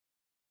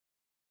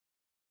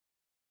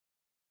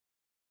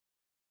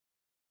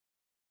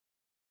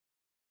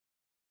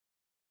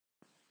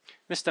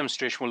This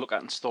demonstration will look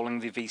at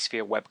installing the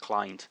vSphere web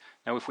client.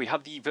 Now if we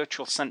had the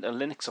Virtual Center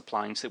Linux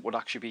appliance, it would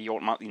actually be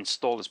automatically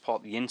installed as part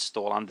of the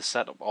install and the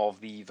setup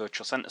of the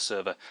Virtual Center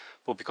server.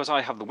 But because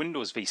I have the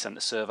Windows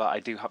vCenter server,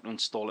 I do have to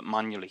install it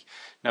manually.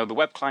 Now the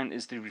web client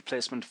is the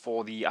replacement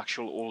for the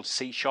actual old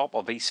C#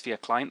 or vSphere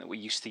client that we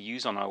used to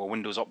use on our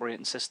Windows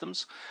operating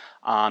systems.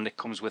 And it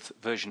comes with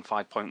version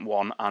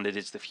 5.1 and it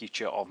is the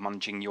future of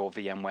managing your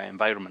VMware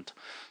environment.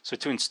 So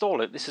to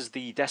install it, this is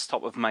the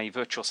desktop of my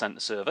Virtual Center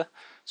server.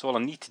 So all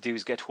I need to do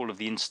is get hold of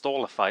the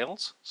installer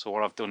files. So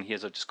what I've done here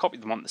is I've just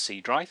copied them onto the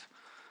C drive,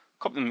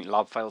 copied them in the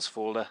lab files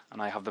folder,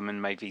 and I have them in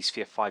my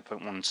vSphere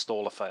 5.1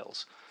 installer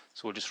files.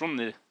 So we'll just run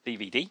the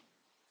DVD.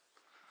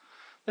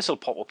 This will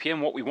pop up here,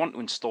 and what we want to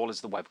install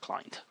is the web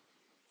client.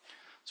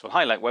 So we'll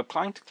highlight web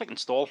client, click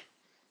install.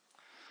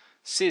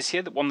 It says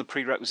here that one of the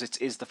prerequisites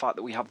is the fact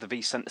that we have the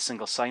vCenter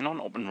single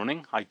sign-on up and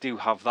running. I do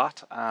have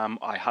that.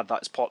 I had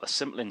that as part of the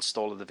simple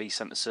install of the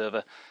vCenter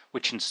server,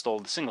 which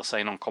installed the single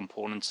sign-on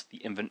components, the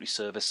inventory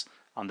service,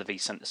 and the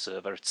vCenter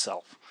server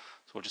itself.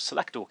 So we'll just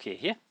select OK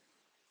here.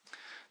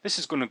 This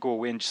is going to go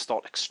away and just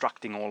start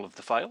extracting all of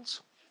the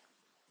files.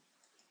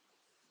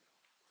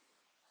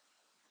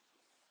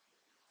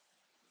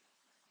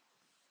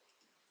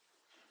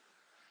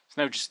 It's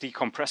now just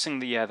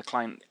decompressing the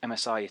client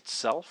MSI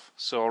itself.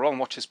 So I'll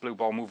watch this blue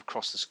bar move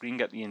across the screen,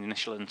 get the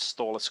initial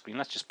installer screen.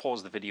 Let's just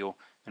pause the video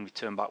and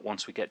return back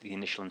once we get the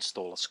initial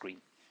installer screen.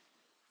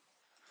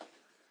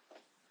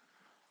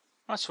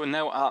 Right, so we're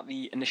now at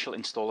the initial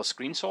installer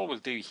screen. So all we'll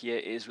do here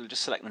is we'll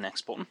just select the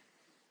next button.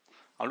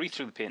 I'll read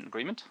through the payment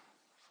agreement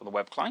for the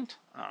web client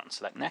and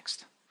select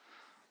next.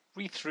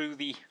 Read through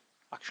the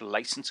actual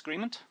license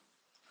agreement,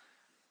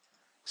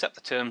 accept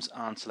the terms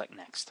and select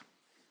next.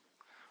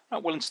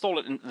 Right, we'll install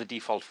it into the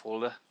default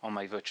folder on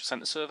my Virtual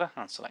Center server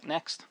and select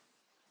next.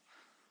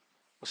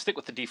 We'll stick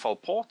with the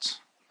default ports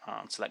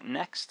and select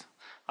next.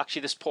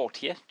 Actually this port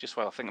here, just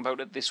while I think about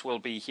it, this will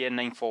be here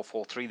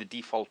 9443, the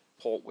default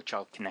port which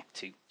I'll connect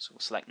to. So we'll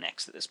select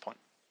next at this point.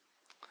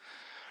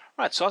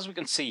 Right, so as we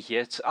can see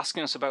here, it's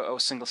asking us about our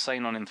single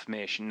sign-on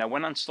information. Now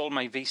when I installed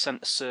my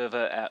vCenter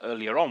server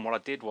earlier on, what I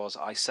did was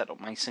I set up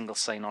my single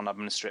sign-on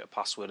administrator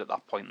password at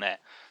that point there.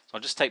 So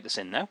I'll just type this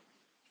in now.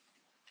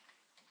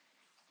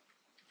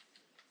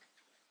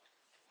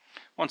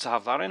 Once I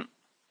have that in,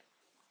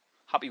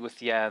 happy with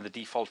the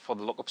default for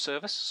the lookup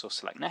service, so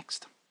select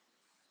next.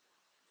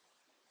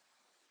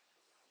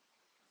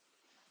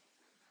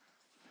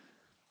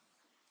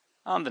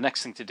 And the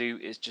next thing to do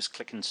is just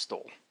click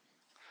install.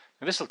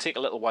 Now this will take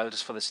a little while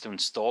just for this to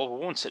install.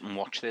 We won't sit and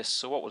watch this,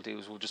 so what we'll do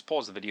is we'll just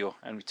pause the video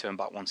and return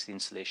back once the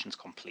installation is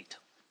complete.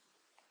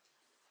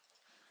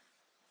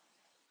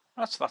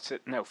 Right, so that's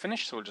it now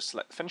finished, so we'll just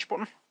select the finish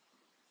button.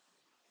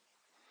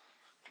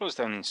 Close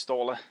down the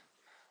installer.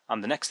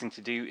 And the next thing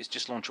to do is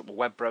just launch up a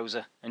web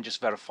browser and just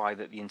verify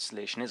that the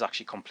installation is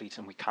actually complete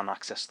and we can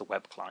access the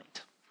web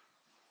client.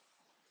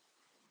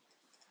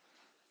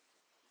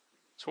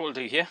 So what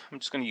we'll do here, I'm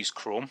just going to use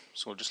Chrome,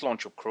 so we'll just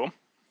launch up Chrome.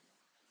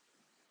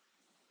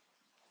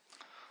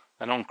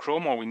 And on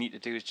Chrome all we need to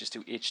do is just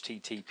do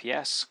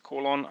https:/.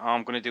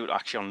 I'm going to do it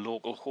actually on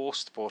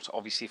localhost, but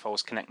obviously if I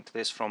was connecting to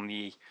this from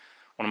one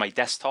of my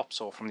desktops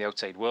or from the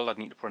outside world, I'd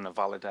need to put in a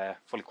valid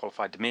fully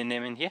qualified domain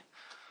name in here.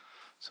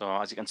 So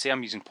as you can see,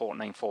 I'm using port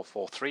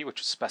 9443,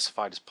 which was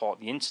specified as part of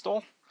the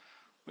install.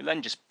 We'll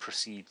then just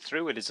proceed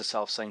through. It is a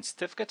self-signed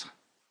certificate.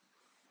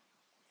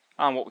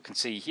 And what we can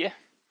see here,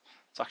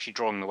 it's actually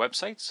drawing the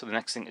website. So the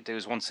next thing to do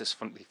is once this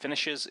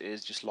finishes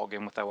is just log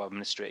in with our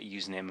administrator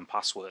username and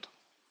password.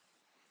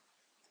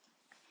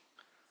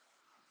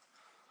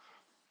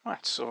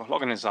 Right, so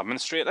log in as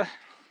administrator.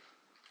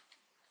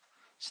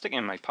 Stick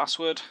in my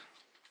password.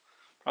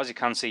 As you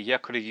can see here, I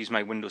could have used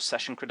my Windows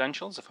session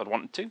credentials if I'd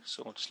wanted to.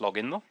 So I'll just log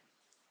in though.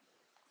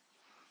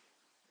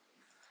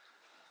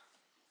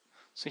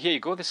 So here you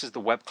go, this is the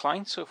web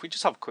client. So if we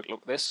just have a quick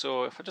look at this,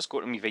 so if I just go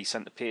to my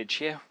vCenter page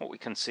here, what we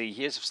can see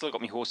here is I've still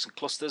got my hosts and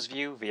clusters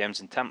view, VMs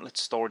and templates,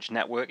 storage,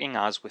 networking,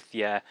 as with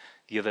the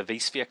other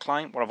vSphere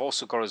client. What I've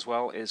also got as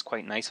well is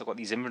quite nice, I've got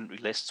these inventory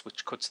lists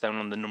which cuts down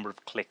on the number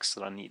of clicks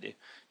that I need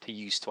to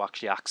use to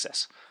actually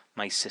access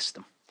my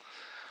system.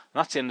 And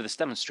that's the end of this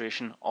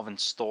demonstration of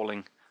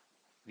installing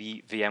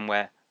the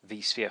VMware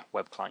vSphere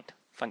web client.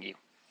 Thank you.